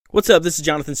What's up? This is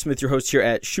Jonathan Smith, your host here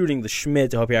at Shooting the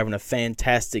Schmidt. I hope you're having a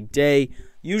fantastic day.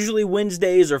 Usually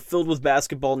Wednesdays are filled with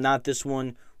basketball, not this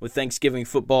one, with Thanksgiving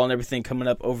football and everything coming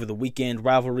up over the weekend,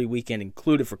 rivalry weekend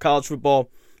included for college football.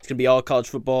 It's going to be all college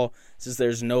football since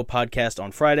there's no podcast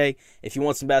on Friday. If you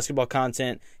want some basketball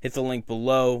content, hit the link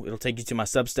below. It'll take you to my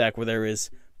Substack where there is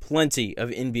plenty of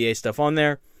NBA stuff on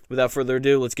there. Without further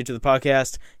ado, let's get to the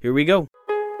podcast. Here we go.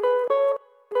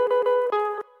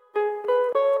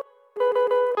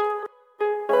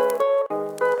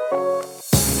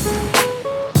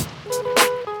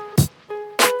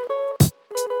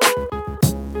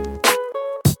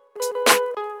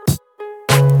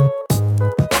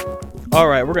 All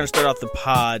right, we're going to start off the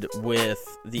pod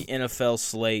with the NFL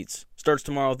slate. Starts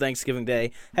tomorrow, Thanksgiving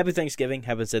Day. Happy Thanksgiving.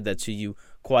 Haven't said that to you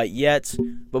quite yet.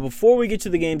 But before we get to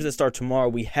the games that start tomorrow,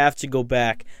 we have to go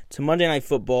back to Monday Night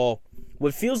Football.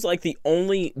 What feels like the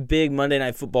only big Monday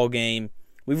Night Football game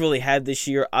we've really had this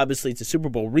year. Obviously, it's a Super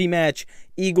Bowl rematch.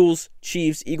 Eagles,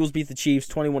 Chiefs. Eagles beat the Chiefs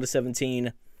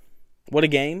 21-17. What a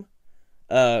game.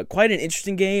 Quite an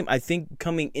interesting game. I think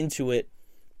coming into it,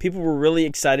 people were really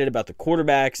excited about the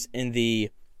quarterbacks and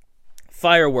the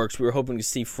fireworks we were hoping to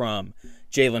see from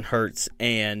Jalen Hurts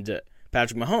and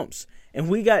Patrick Mahomes. And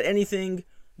we got anything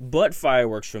but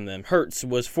fireworks from them. Hurts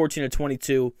was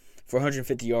 14-22 for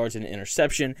 150 yards and an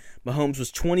interception. Mahomes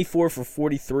was 24 for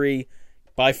 43,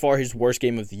 by far his worst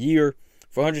game of the year,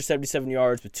 for 177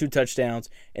 yards with 2 touchdowns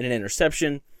and an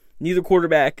interception. Neither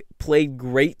quarterback played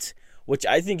great, which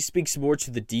I think speaks more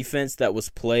to the defense that was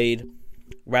played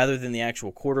rather than the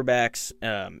actual quarterbacks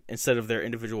instead of their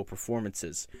individual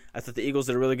performances. I thought the Eagles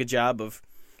did a really good job of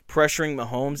pressuring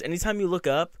Mahomes. Anytime you look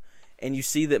up and you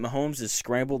see that Mahomes is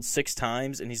scrambled 6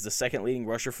 times and he's the second leading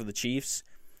rusher for the Chiefs,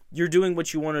 you're doing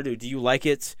what you want to do. Do you like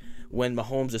it when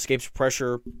Mahomes escapes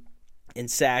pressure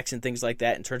and sacks and things like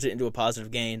that and turns it into a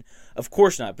positive gain? Of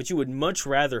course not, but you would much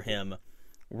rather him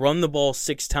run the ball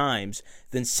 6 times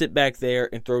than sit back there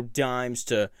and throw dimes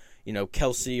to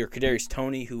Kelsey or Kadarius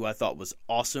Toney, who I thought was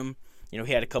awesome. He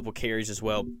had a couple carries as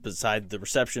well beside the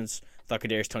receptions. I thought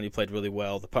Kadarius Toney played really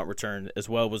well. The punt return as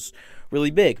well was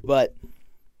really big. But,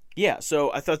 yeah,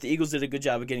 so I thought the Eagles did a good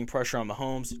job of getting pressure on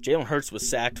Mahomes. Jalen Hurts was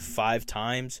sacked 5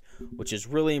 times, which is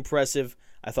really impressive.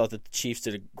 I thought that the Chiefs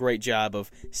did a great job of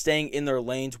staying in their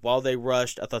lanes while they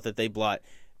rushed. I thought that they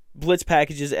blitz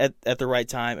packages at the right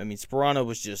time. I mean, Sperano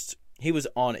was he was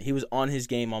on it. He was on his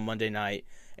game on Monday night,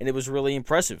 and it was really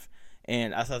impressive.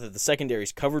 And I thought that the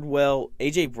secondaries covered well.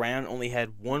 A.J. Brown only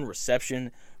had 1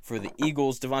 reception for the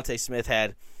Eagles. Devontae Smith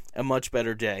had a much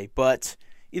better day. But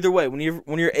either way, when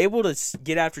you're able to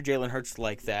get after Jalen Hurts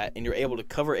like that and you're able to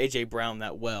cover A.J. Brown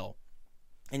that well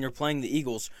and you're playing the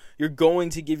Eagles, you're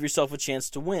going to give yourself a chance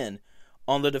to win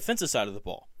on the defensive side of the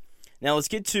ball. Now let's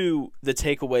get to the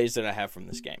takeaways that I have from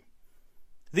this game.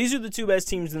 These are the 2 best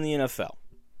teams in the NFL.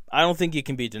 I don't think it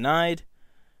can be denied.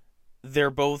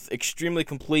 They're both extremely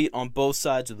complete on both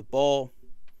sides of the ball.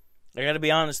 I got to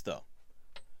be honest, though.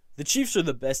 The Chiefs are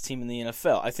the best team in the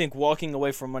NFL. I think walking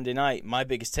away from Monday night, my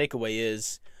biggest takeaway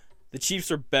is the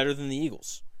Chiefs are better than the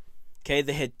Eagles. Okay,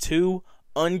 they had 2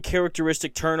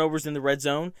 uncharacteristic turnovers in the red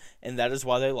zone, and that is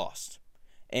why they lost.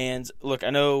 And look, I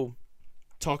know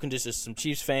talking to just some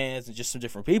Chiefs fans and just some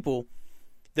different people,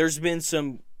 there's been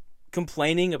some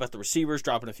complaining about the receivers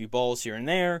dropping a few balls here and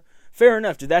there. Fair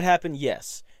enough. Did that happen?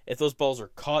 Yes. If those balls are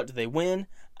caught, do they win?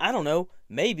 I don't know.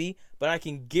 Maybe. But I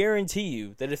can guarantee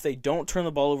you that if they don't turn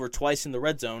the ball over twice in the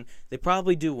red zone, they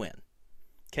probably do win.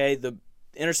 Okay, the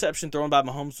interception thrown by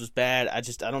Mahomes was bad. I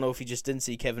don't know if he just didn't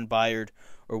see Kevin Byard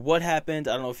or what happened.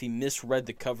 I don't know if he misread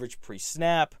the coverage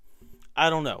pre-snap. I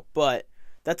don't know. But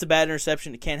that's a bad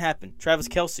interception. It can't happen. Travis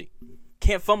Kelce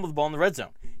can't fumble the ball in the red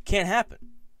zone. Can't happen.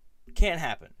 Can't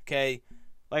happen. Okay?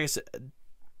 Like I said,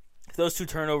 if those 2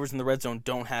 turnovers in the red zone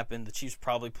don't happen, the Chiefs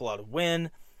probably pull out a win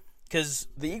because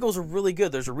the Eagles are really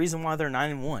good. There's a reason why they're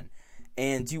 9-1.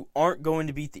 And you aren't going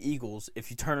to beat the Eagles if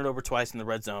you turn it over twice in the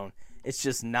red zone. It's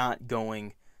just not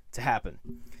going to happen.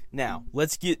 Now,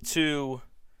 let's get to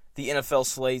the NFL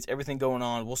slates, everything going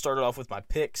on. We'll start it off with my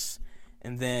picks,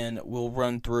 and then we'll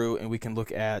run through and we can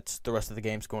look at the rest of the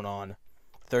games going on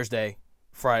Thursday,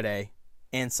 Friday,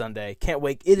 and Sunday. Can't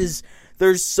wait.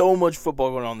 There's so much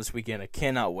football going on this weekend. I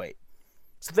cannot wait.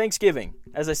 So Thanksgiving,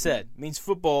 as I said, means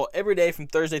football every day from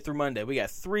Thursday through Monday. We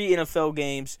got 3 NFL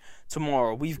games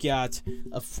tomorrow. We've got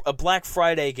a Black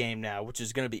Friday game now, which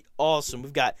is going to be awesome.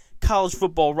 We've got college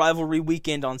football rivalry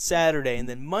weekend on Saturday. And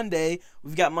then Monday,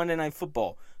 we've got Monday Night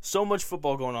Football. So much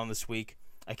football going on this week.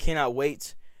 I cannot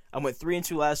wait. I went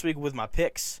 3-2 last week with my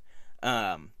picks,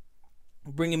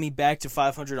 bringing me back to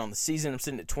 500 on the season. I'm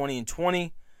sitting at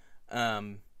 20-20.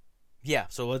 Yeah,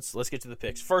 so let's get to the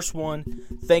picks. First one,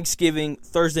 Thanksgiving,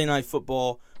 Thursday Night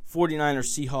Football,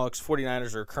 49ers, Seahawks.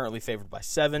 49ers are currently favored by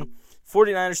 7.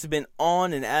 49ers have been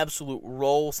on an absolute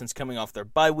roll since coming off their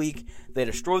bye week. They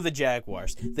destroyed the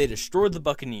Jaguars. They destroyed the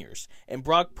Buccaneers. And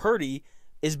Brock Purdy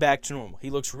is back to normal. He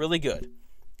looks really good.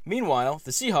 Meanwhile,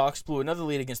 the Seahawks blew another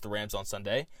lead against the Rams on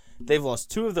Sunday. They've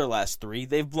lost 2 of their last 3.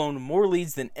 They've blown more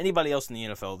leads than anybody else in the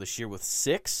NFL this year with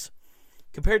 6.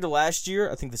 Compared to last year,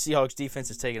 I think the Seahawks defense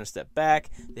has taken a step back.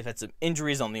 They've had some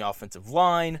injuries on the offensive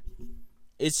line.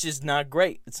 It's just not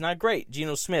great. It's not great.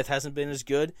 Geno Smith hasn't been as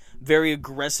good. Very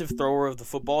aggressive thrower of the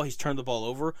football. He's turned the ball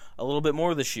over a little bit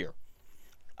more this year.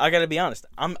 I got to be honest.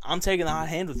 I'm taking the hot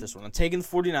hand with this one. I'm taking the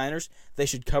 49ers. They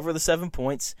should cover the 7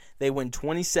 points. They win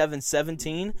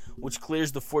 27-17, which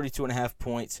clears the 42.5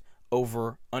 points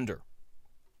over under.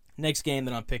 Next game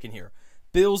that I'm picking here.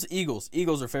 Bills-Eagles.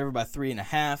 Eagles are favored by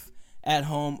 3.5 at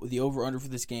home with the over-under for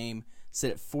this game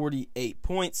set at 48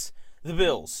 points. The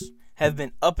Bills have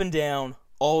been up and down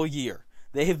all year.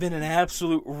 They have been an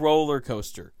absolute roller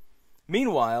coaster.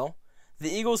 Meanwhile,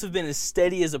 the Eagles have been as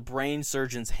steady as a brain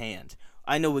surgeon's hand.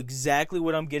 I know exactly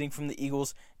what I'm getting from the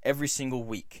Eagles every single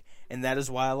week, and that is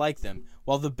why I like them.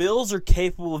 While the Bills are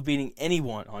capable of beating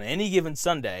anyone on any given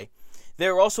Sunday,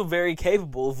 they're also very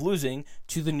capable of losing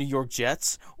to the New York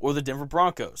Jets or the Denver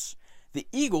Broncos. The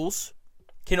Eagles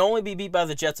can only be beat by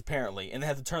the Jets, apparently, and they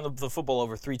have to turn the football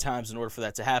over 3 times in order for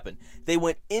that to happen. They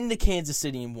went into Kansas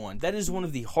City and won. That is one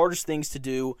of the hardest things to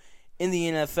do in the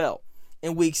NFL.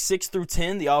 In weeks 6 through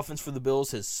 10, the offense for the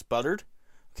Bills has sputtered.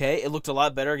 Okay, it looked a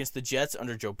lot better against the Jets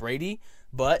under Joe Brady,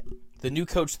 but the new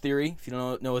coach theory, if you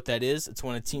don't know what that is, it's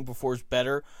when a team performs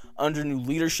better under new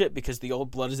leadership because the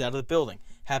old blood is out of the building.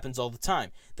 Happens all the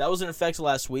time. That was in effect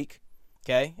last week.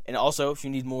 Okay, and also, if you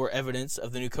need more evidence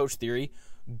of the new coach theory,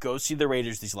 go see the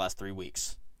Raiders these last 3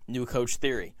 weeks. New coach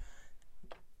theory.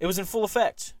 It was in full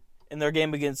effect in their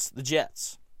game against the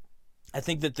Jets. I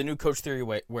think that the new coach theory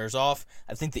wears off.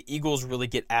 I think the Eagles really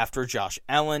get after Josh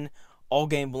Allen all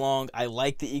game long. I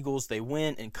like the Eagles. They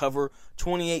win and cover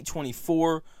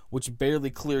 28-24, which barely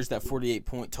clears that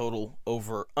 48-point total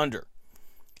over under.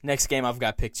 Next game I've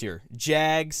got picked here.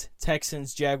 Jags,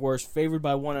 Texans, Jaguars favored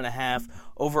by 1.5.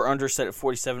 Over under set at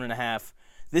 47.5.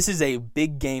 This is a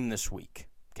big game this week.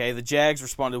 Okay, the Jags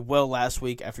responded well last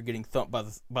week after getting thumped by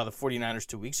the 49ers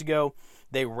 2 weeks ago.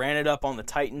 They ran it up on the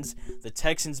Titans. The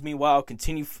Texans, meanwhile,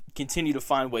 continue to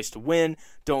find ways to win.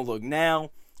 Don't look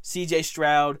now. C.J.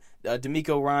 Stroud,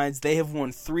 D'Amico Ryans, they have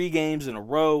won 3 games in a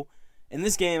row. In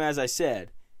this game, as I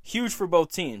said, huge for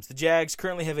both teams. The Jags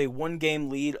currently have a 1-game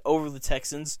lead over the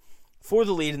Texans for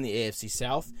the lead in the AFC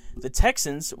South. The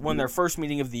Texans won their first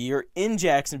meeting of the year in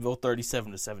Jacksonville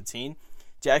 37-17.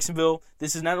 Jacksonville,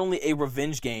 this is not only a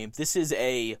revenge game, this is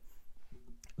a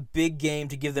big game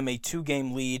to give them a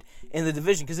 2-game lead in the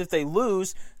division. Because if they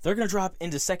lose, they're going to drop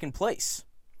into second place.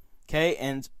 Okay,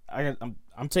 and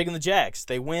I'm taking the Jags.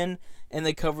 They win, and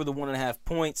they cover the 1.5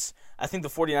 points. I think the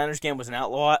 49ers game was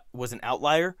an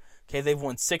outlier. Okay, they've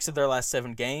won 6 of their last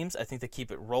 7 games. I think they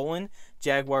keep it rolling.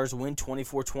 Jaguars win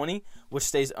 24-20, which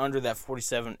stays under that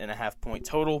 47.5 point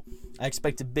total. I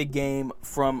expect a big game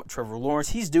from Trevor Lawrence.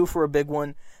 He's due for a big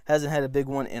one. Hasn't had a big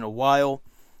one in a while.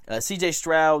 C.J.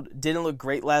 Stroud didn't look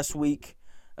great last week.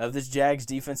 This Jags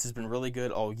defense has been really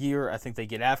good all year. I think they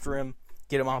get after him,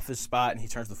 get him off his spot, and he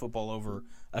turns the football over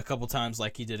a couple times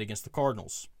like he did against the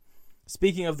Cardinals.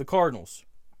 Speaking of the Cardinals,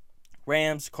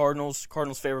 Rams, Cardinals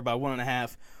favored by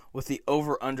 1.5 with the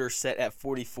over-under set at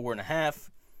 44.5.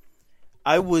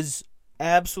 I was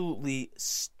absolutely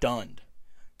stunned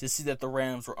to see that the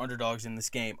Rams were underdogs in this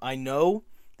game. I know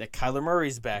that Kyler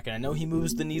Murray's back, and I know he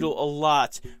moves the needle a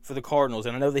lot for the Cardinals,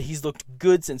 and I know that he's looked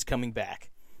good since coming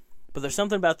back. But there's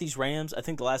something about these Rams. I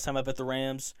think the last time I bet the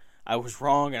Rams, I was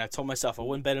wrong, and I told myself I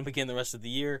wouldn't bet them again the rest of the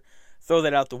year. Throw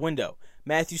that out the window.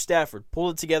 Matthew Stafford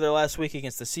pulled it together last week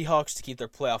against the Seahawks to keep their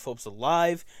playoff hopes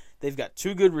alive. They've got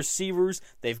 2 good receivers.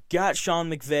 They've got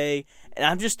Sean McVay. And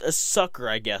I'm just a sucker,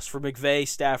 I guess, for McVay,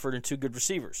 Stafford, and 2 good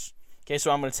receivers. Okay,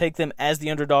 so I'm going to take them as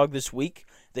the underdog this week.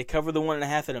 They cover the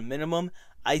 1.5 at a minimum.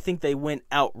 I think they win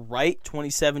outright,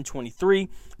 27-23,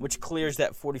 which clears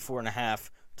that 44.5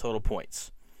 total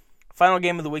points. Final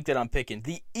game of the week that I'm picking.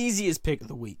 The easiest pick of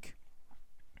the week.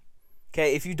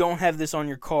 Okay, if you don't have this on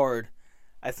your card,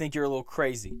 I think you're a little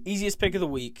crazy. Easiest pick of the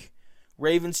week.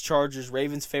 Ravens, Chargers.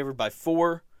 Ravens favored by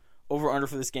 4. Over-under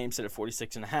for this game set at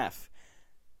 46.5.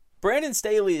 Brandon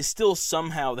Staley is still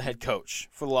somehow the head coach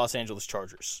for the Los Angeles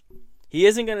Chargers. He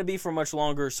isn't going to be for much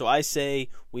longer, so I say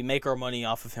we make our money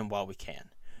off of him while we can.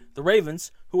 The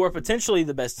Ravens, who are potentially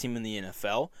the best team in the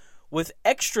NFL, with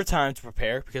extra time to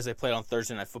prepare because they played on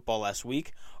Thursday Night Football last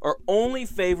week, are only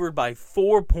favored by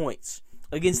 4 points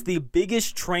against the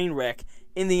biggest train wreck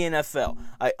in the NFL.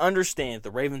 I understand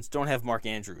the Ravens don't have Mark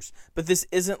Andrews, but this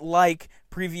isn't like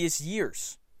previous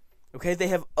years. Okay, they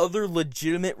have other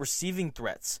legitimate receiving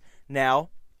threats. Now,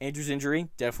 Andrews' injury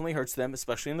definitely hurts them,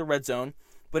 especially in the red zone,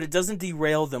 but it doesn't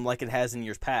derail them like it has in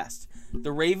years past.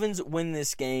 The Ravens win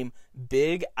this game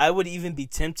big. I would even be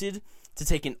tempted to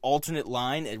take an alternate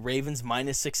line at Ravens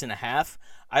minus 6.5.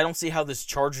 I don't see how this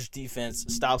Chargers defense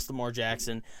stops Lamar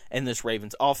Jackson and this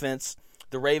Ravens offense.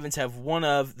 The Ravens have one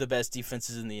of the best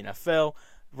defenses in the NFL.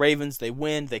 Ravens, they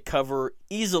win, they cover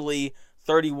easily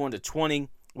 31-20,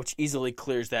 which easily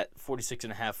clears that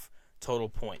 46.5 total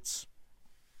points.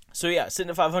 So yeah, sitting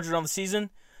at 500 on the season.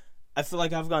 I feel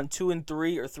like I've gone 2-3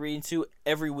 or 3-2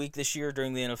 every week this year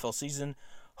during the NFL season.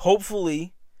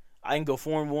 Hopefully, I can go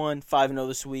 4-1, 5-0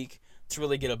 this week to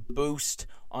really get a boost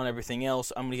on everything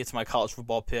else. I'm going to get to my college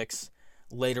football picks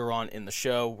later on in the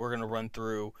show. We're going to run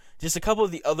through just a couple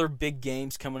of the other big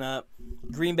games coming up.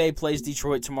 Green Bay plays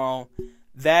Detroit tomorrow.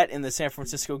 That and the San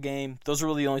Francisco game, those are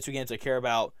really the only 2 games I care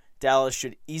about. Dallas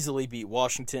should easily beat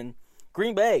Washington.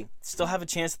 Green Bay still have a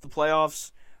chance at the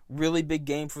playoffs. Really big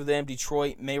game for them.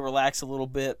 Detroit may relax a little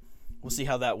bit. We'll see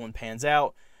how that one pans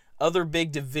out. Other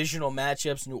big divisional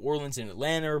matchups, New Orleans and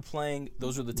Atlanta are playing.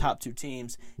 Those are the top 2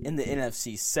 teams in the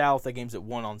NFC South. That game's at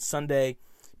 1 on Sunday.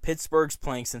 Pittsburgh's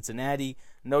playing Cincinnati.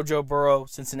 No Joe Burrow.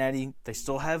 Cincinnati, they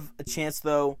still have a chance,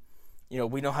 though. You know,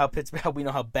 we know how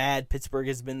bad Pittsburgh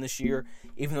has been this year.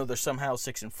 Even though they're somehow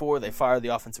 6-4, they fired the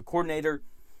offensive coordinator.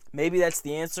 Maybe that's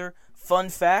the answer. Fun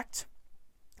fact,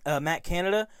 Matt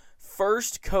Canada,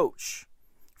 first coach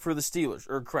for the Steelers,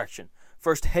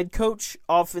 first head coach,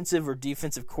 offensive or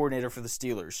defensive coordinator for the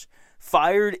Steelers,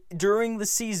 fired during the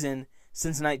season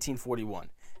since 1941.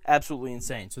 Absolutely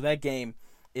insane. So that game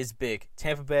is big.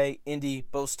 Tampa Bay, Indy,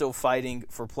 both still fighting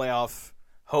for playoff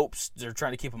hopes. They're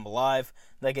trying to keep them alive.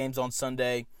 That game's on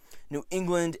Sunday. New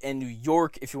England and New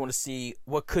York, if you want to see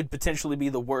what could potentially be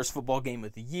the worst football game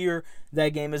of the year, that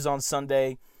game is on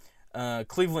Sunday.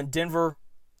 Cleveland, Denver,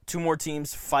 2 more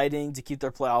teams fighting to keep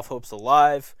their playoff hopes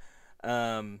alive.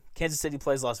 Kansas City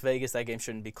plays Las Vegas. That game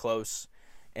shouldn't be close.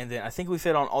 And then I think we've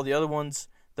hit on all the other ones.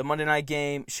 The Monday night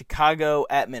game, Chicago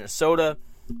at Minnesota.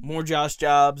 More Josh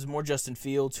Jacobs, more Justin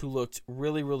Fields, who looked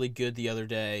really, really good the other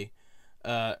day.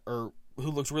 Or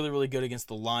who looked really, really good against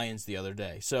the Lions the other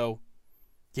day. So,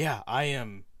 yeah, I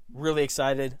am really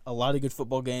excited. A lot of good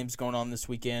football games going on this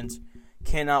weekend.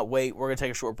 Cannot wait. We're going to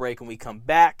take a short break. When we come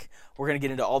back, we're going to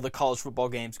get into all the college football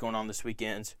games going on this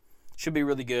weekend. Should be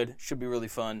really good. Should be really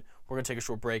fun. We're going to take a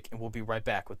short break, and we'll be right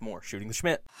back with more Shooting the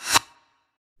Schmidt.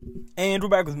 And we're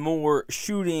back with more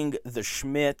Shooting the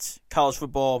Schmidt. College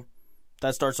football,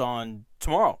 that starts on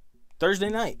tomorrow, Thursday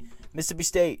night. Mississippi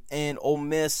State and Ole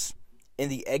Miss in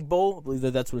the Egg Bowl. I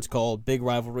believe that's what it's called. Big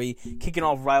rivalry. Kicking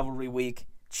off rivalry week.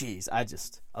 Jeez,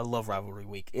 I love rivalry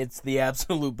week. It's the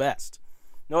absolute best.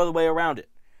 No other way around it.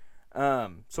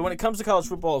 So when it comes to college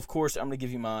football, of course, I'm going to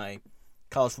give you my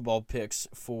college football picks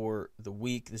for the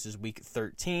week. This is week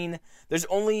 13. There's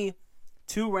only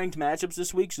 2 ranked matchups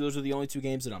this week, so those are the only 2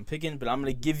 games that I'm picking. But I'm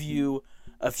going to give you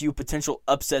a few potential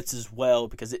upsets as well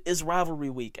because it is rivalry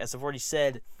week, as I've already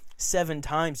said 7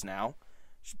 times now.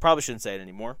 Probably shouldn't say it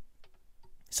anymore.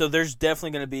 So there's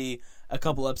definitely going to be a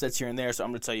couple upsets here and there, so I'm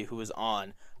going to tell you who is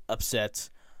on upset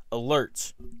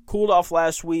alert. Cooled off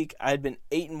last week. I had been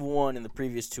 8-1 in the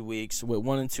previous 2 weeks, with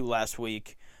 1-2 last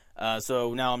week.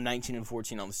 So now I'm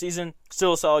 19-14 on the season.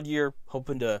 Still a solid year.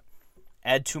 Hoping to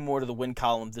add 2 more to the win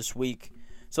column this week.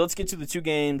 So let's get to the 2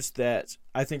 games that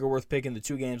I think are worth picking. The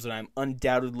 2 games that I'm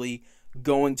undoubtedly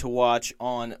going to watch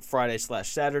on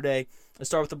Friday/Saturday. Let's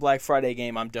start with the Black Friday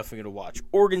game I'm definitely going to watch.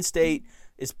 Oregon State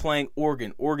is playing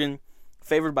Oregon. Oregon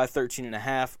favored by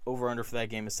 13.5. Over-under for that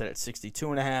game is set at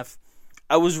 62.5.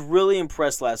 I was really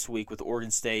impressed last week with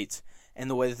Oregon State and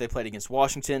the way that they played against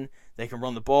Washington. They can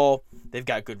run the ball. They've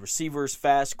got good receivers,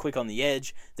 fast, quick on the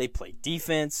edge. They play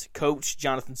defense. Coach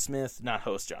Jonathan Smith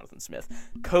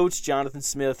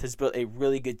has built a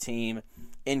really good team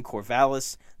in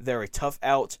Corvallis. They're a tough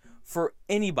out for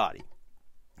anybody.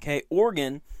 Okay,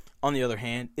 Oregon, on the other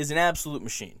hand, is an absolute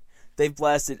machine. They've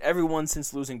blasted everyone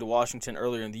since losing to Washington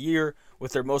earlier in the year,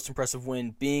 with their most impressive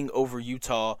win being over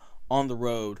Utah on the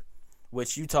road,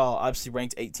 which Utah obviously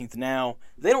ranked 18th now.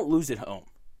 They don't lose at home.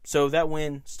 So that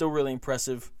win, still really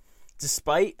impressive.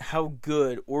 Despite how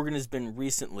good Oregon has been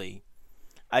recently,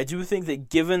 I do think that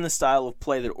given the style of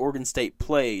play that Oregon State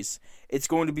plays, it's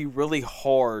going to be really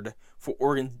hard for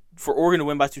Oregon to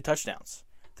win by 2 touchdowns.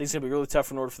 I think it's going to be really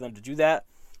tough in order for them to do that.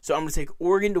 So I'm going to take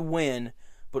Oregon to win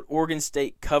but Oregon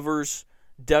State covers.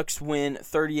 Ducks win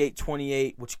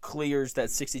 38-28, which clears that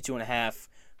 62.5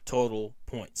 total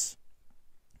points.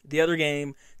 The other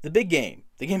game, the big game,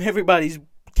 the game everybody's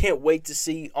can't wait to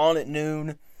see on at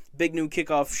noon. Big noon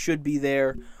kickoff should be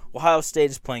there. Ohio State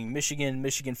is playing Michigan.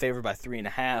 Michigan favored by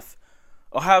 3.5.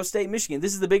 Ohio State, Michigan.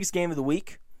 This is the biggest game of the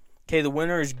week. Okay, the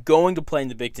winner is going to play in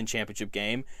the Big Ten championship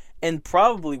game and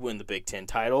probably win the Big Ten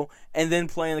title and then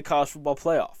play in the college football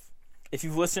playoff. If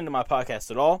you've listened to my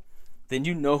podcast at all, then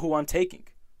you know who I'm taking.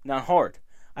 Not hard.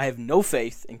 I have no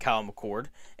faith in Kyle McCord,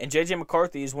 and J.J.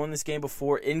 McCarthy has won this game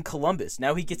before in Columbus.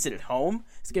 Now he gets it at home.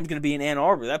 This game's going to be in Ann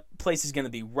Arbor. That place is going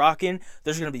to be rocking.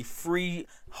 There's going to be free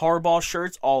Harbaugh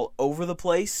shirts all over the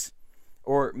place,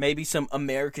 or maybe some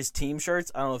America's Team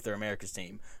shirts. I don't know if they're America's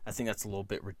Team. I think that's a little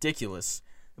bit ridiculous.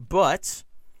 But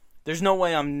there's no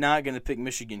way I'm not going to pick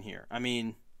Michigan here. I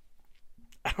mean,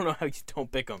 I don't know how you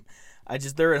don't pick them.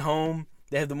 They're at home.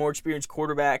 They have the more experienced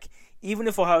quarterback. Even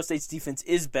if Ohio State's defense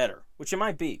is better, which it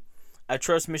might be, I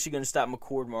trust Michigan to stop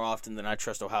McCord more often than I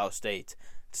trust Ohio State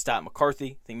to stop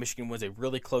McCarthy. I think Michigan wins a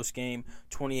really close game,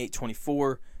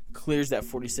 28-24, clears that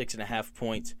 46.5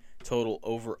 point total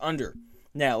over-under.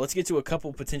 Now, let's get to a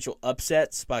couple potential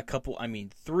upsets. By a couple, I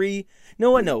mean 3.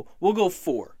 No, we'll go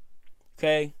 4.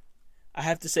 Okay? I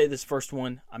have to say this first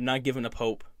one, I'm not giving up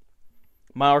hope.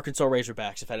 My Arkansas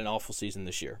Razorbacks have had an awful season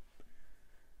this year.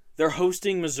 They're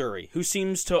hosting Missouri, who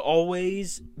seems to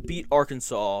always beat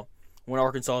Arkansas when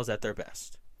Arkansas is at their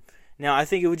best. Now, I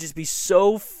think it would just be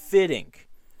so fitting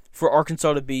for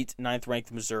Arkansas to beat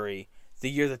 9th-ranked Missouri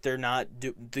the year that they're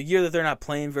not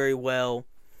playing very well,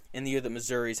 and the year that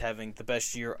Missouri is having the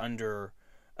best year under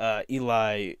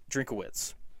Eli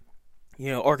Drinkowitz.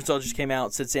 You know, Arkansas just came out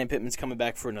and said Sam Pittman's coming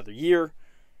back for another year.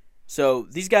 So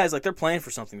these guys, they're playing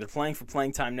for something. They're playing for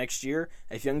playing time next year.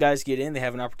 If young guys get in, they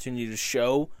have an opportunity to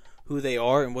show who they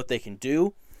are and what they can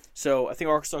do. So I think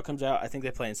Arkansas comes out. I think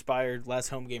they play inspired. Last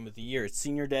home game of the year. It's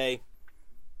senior day.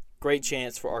 Great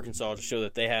chance for Arkansas to show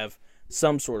that they have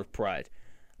some sort of pride.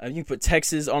 You can put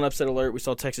Texas on upset alert. We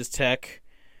saw Texas Tech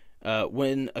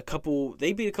win a couple.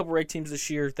 They beat a couple ranked teams this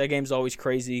year. That game's always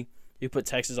crazy. You put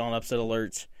Texas on upset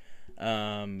alert.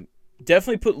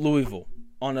 Definitely put Louisville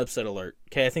on upset alert.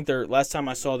 Okay, I think last time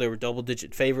I saw they were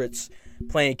double-digit favorites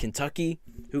playing Kentucky,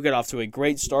 who got off to a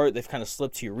great start. They've kind of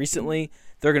slipped here recently.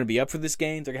 They're going to be up for this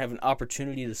game. They're going to have an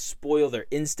opportunity to spoil their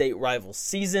in-state rival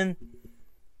season.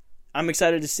 I'm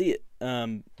excited to see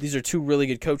it. These are 2 really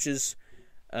good coaches.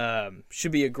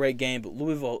 Should be a great game, but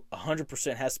Louisville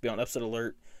 100% has to be on upset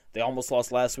alert. They almost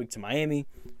lost last week to Miami.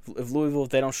 If Louisville, if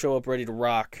they don't show up ready to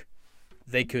rock,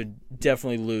 they could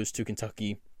definitely lose to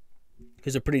Kentucky,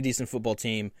 because they're a pretty decent football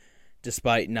team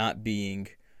despite not being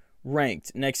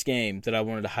ranked. Next game that I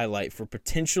wanted to highlight for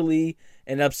potentially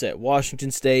an upset,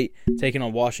 Washington State taking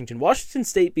on Washington. Washington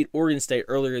State beat Oregon State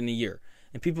earlier in the year,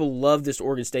 and people love this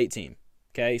Oregon State team,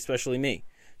 okay, especially me.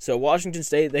 So Washington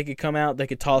State, they could come out, they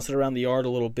could toss it around the yard a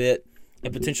little bit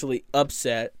and potentially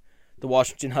upset the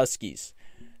Washington Huskies.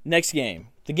 Next game,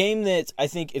 the game that I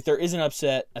think if there is an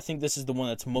upset, I think this is the one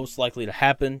that's most likely to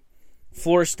happen.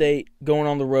 Florida State going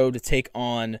on the road to take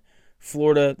on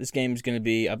Florida. This game is going to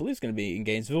be, I believe it's going to be in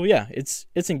Gainesville. Yeah, it's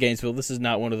in Gainesville. This is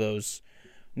not one of those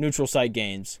neutral site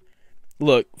games.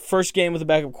 Look, first game with a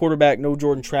backup quarterback, no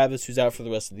Jordan Travis, who's out for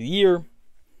the rest of the year.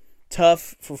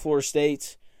 Tough for Florida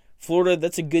State. Florida,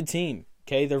 that's a good team.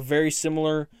 Okay, they're very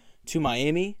similar to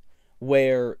Miami,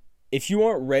 where if you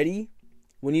aren't ready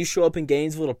when you show up in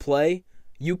Gainesville to play,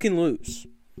 you can lose.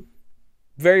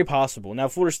 Very possible. Now,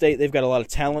 Florida State, they've got a lot of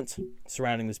talent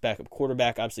surrounding this backup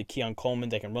quarterback. Obviously, Keon Coleman,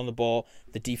 they can run the ball.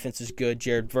 The defense is good.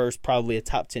 Jared Verse, probably a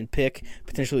top 10 pick,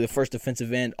 potentially the first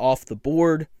defensive end off the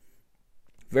board.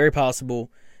 Very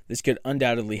possible. This could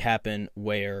undoubtedly happen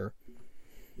where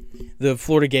the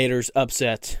Florida Gators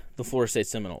upset the Florida State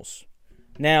Seminoles.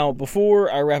 Now,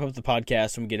 before I wrap up the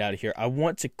podcast and we get out of here, I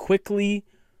want to quickly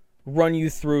run you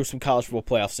through some college football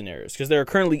playoff scenarios, because there are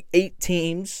currently 8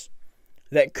 teams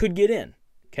that could get in.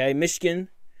 Okay, Michigan,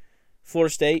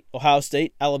 Florida State, Ohio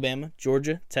State, Alabama,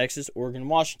 Georgia, Texas, Oregon, and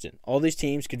Washington. All these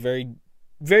teams could very,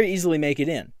 very easily make it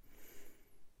in.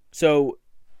 So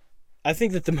I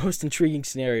think that the most intriguing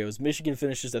scenario is Michigan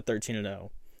finishes at 13-0.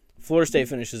 Florida State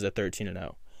finishes at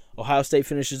 13-0. Ohio State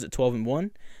finishes at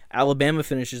 12-1. Alabama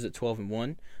finishes at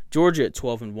 12-1. Georgia at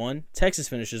 12-1. Texas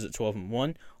finishes at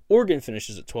 12-1. Oregon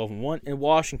finishes at 12-1. And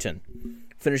Washington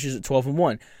finishes at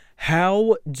 12-1.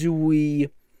 How do we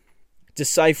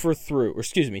cipher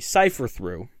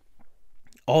through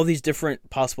all these different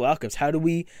possible outcomes? How do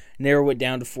we narrow it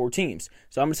down to 4 teams?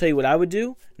 So I'm going to tell you what I would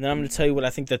do, and then I'm going to tell you what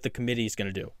I think that the committee is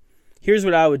going to do. Here's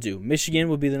what I would do. Michigan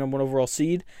would be the number 1 overall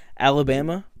seed.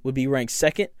 Alabama would be ranked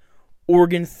 2nd.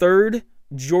 Oregon 3rd.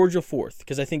 Georgia 4th.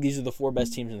 Because I think these are the 4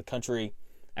 best teams in the country.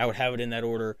 I would have it in that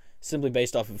order simply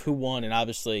based off of who won. And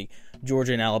obviously,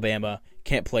 Georgia and Alabama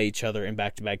can't play each other in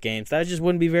back-to-back games. That just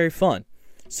wouldn't be very fun.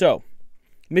 So,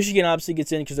 Michigan obviously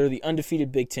gets in because they're the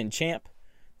undefeated Big Ten champ.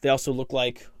 They also look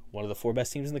like one of the 4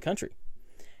 best teams in the country.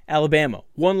 Alabama,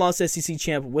 1-loss SEC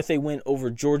champ with a win over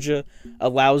Georgia,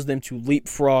 allows them to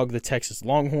leapfrog the Texas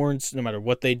Longhorns no matter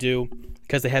what they do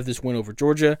because they have this win over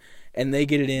Georgia, and they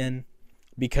get it in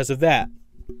because of that.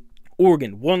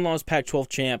 Oregon, 1-loss Pac-12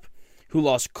 champ who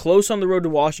lost close on the road to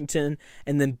Washington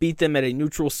and then beat them at a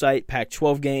neutral site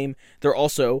Pac-12 game. They're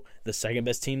also the 2nd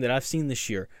best team that I've seen this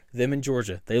year. Them and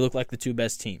Georgia, they look like the 2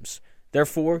 best teams.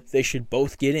 Therefore, they should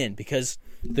both get in because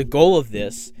the goal of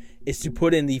this is to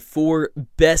put in the 4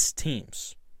 best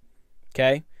teams.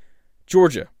 Okay?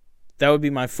 Georgia, that would be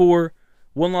my 4.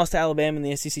 1 loss to Alabama in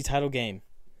the SEC title game.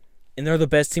 And they're the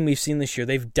best team we've seen this year.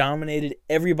 They've dominated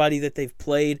everybody that they've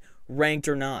played, ranked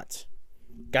or not.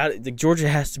 Georgia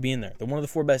has to be in there. They're one of the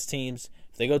 4 best teams.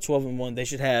 If they go 12-1, they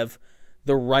should have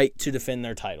the right to defend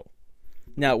their title.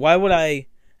 Now, why would I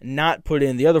not put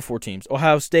in the other 4 teams?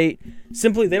 Ohio State,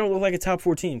 simply they don't look like a top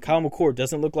 4 team. Kyle McCord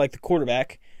doesn't look like the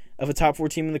quarterback of a top 4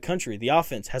 team in the country. The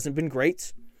offense hasn't been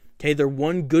great. Okay, their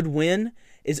one good win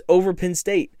is over Penn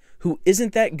State, who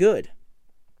isn't that good.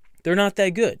 They're not that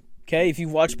good. Okay, if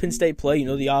you've watched Penn State play, you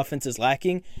know the offense is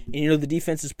lacking, and you know the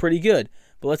defense is pretty good.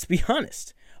 But let's be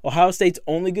honest. Ohio State's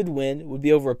only good win would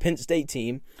be over a Penn State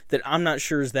team that I'm not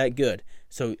sure is that good.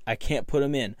 So I can't put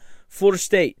them in. Florida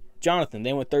State, Jonathan,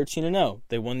 they went 13-0.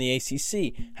 They won the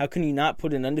ACC. How can you not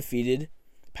put an undefeated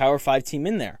Power 5 team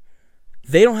in there?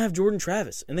 They don't have Jordan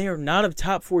Travis, and they are not a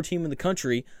top 4 team in the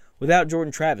country without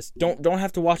Jordan Travis. Don't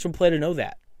have to watch them play to know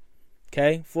that.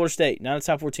 Okay? Florida State, not a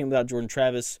top 4 team without Jordan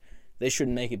Travis. They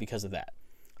shouldn't make it because of that.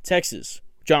 Texas,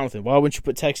 Jonathan, why wouldn't you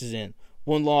put Texas in?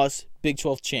 1 loss, Big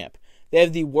 12 champ. They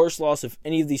have the worst loss of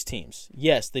any of these teams.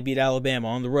 Yes, they beat Alabama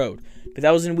on the road, but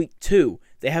that was in week 2.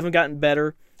 They haven't gotten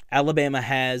better. Alabama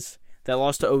has. That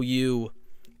loss to OU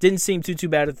didn't seem too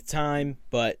bad at the time,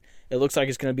 but it looks like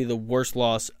it's going to be the worst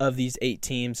loss of these 8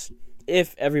 teams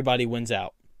if everybody wins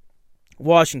out.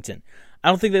 Washington, I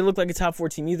don't think they look like a top 4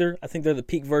 team either. I think they're the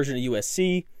peak version of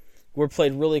USC. We're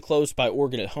played really close by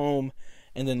Oregon at home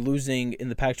and then losing in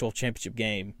the Pac-12 championship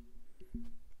game.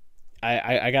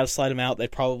 I got to slide them out.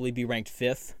 They'd probably be ranked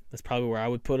 5th. That's probably where I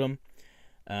would put them.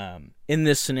 In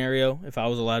this scenario, if I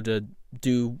was allowed to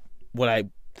do what I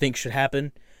think should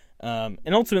happen.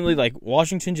 And ultimately, like,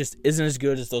 Washington just isn't as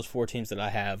good as those 4 teams that I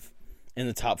have in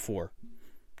the top 4.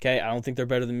 Okay, I don't think they're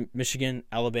better than Michigan,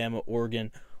 Alabama,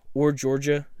 Oregon, or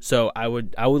Georgia. So I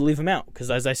would leave them out because,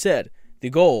 as I said,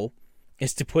 the goal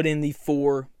is to put in the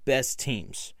 4 best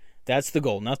teams. That's the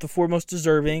goal, not the 4 most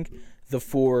deserving, the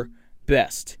 4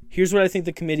 best. Here's what I think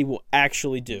the committee will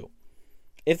actually do.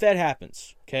 If that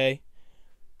happens, okay,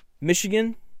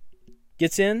 Michigan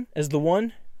gets in as the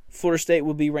 1. Florida State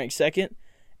will be ranked 2nd.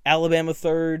 Alabama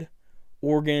 3rd.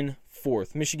 Oregon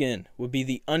 4th. Michigan would be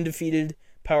the undefeated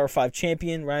Power 5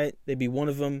 champion, right? They'd be one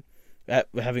of them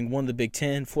having won the Big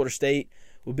Ten. Florida State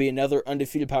would be another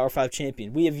undefeated Power 5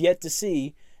 champion. We have yet to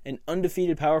see an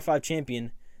undefeated Power 5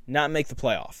 champion not make the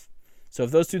playoff. So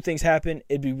if those 2 things happen,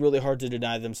 it'd be really hard to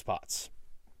deny them spots.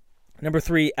 Number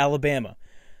 3, Alabama.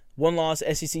 1 loss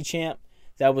SEC champ.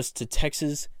 That was to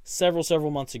Texas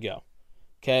several months ago.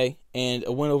 Okay? And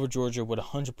a win over Georgia would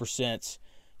 100%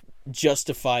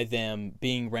 justify them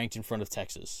being ranked in front of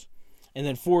Texas. And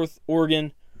then 4th,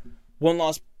 Oregon. 1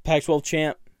 loss Pac-12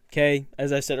 champ. Okay?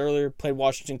 As I said earlier, played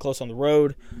Washington close on the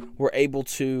road. Were able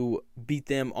to beat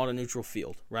them on a neutral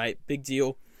field. Right? Big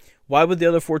deal. Why would the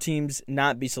other 4 teams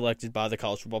not be selected by the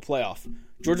college football playoff?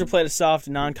 Georgia played a soft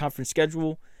non-conference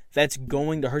schedule. That's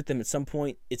going to hurt them at some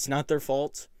point. It's not their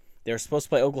fault. They were supposed to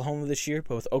play Oklahoma this year,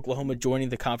 but with Oklahoma joining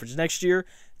the conference next year,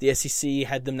 the SEC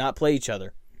had them not play each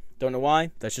other. Don't know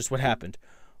why. That's just what happened.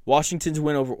 Washington's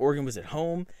win over Oregon was at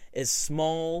home. As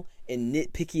small and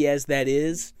nitpicky as that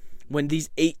is, when these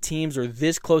 8 teams are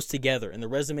this close together and the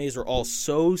resumes are all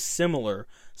so similar,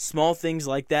 small things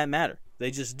like that matter.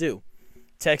 They just do.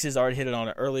 Texas already hit it on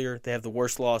it earlier. They have the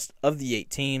worst loss of the 8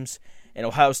 teams. And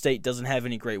Ohio State doesn't have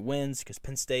any great wins because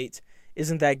Penn State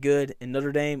isn't that good. And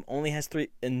Notre Dame has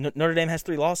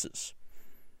 3 losses.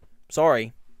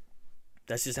 Sorry.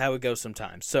 That's just how it goes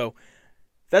sometimes. So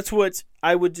that's what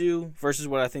I would do versus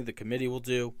what I think the committee will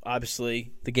do.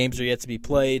 Obviously, the games are yet to be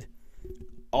played.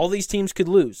 All these teams could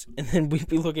lose. And then we'd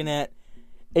be looking at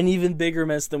an even bigger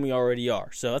mess than we already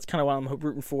are. So that's kind of what I'm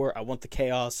rooting for. I want the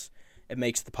chaos. It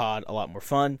makes the pod a lot more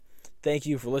fun. Thank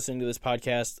you for listening to this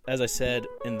podcast. As I said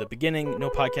in the beginning, no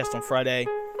podcast on Friday.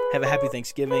 Have a happy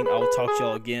Thanksgiving. I will talk to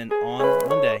y'all again on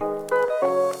Monday.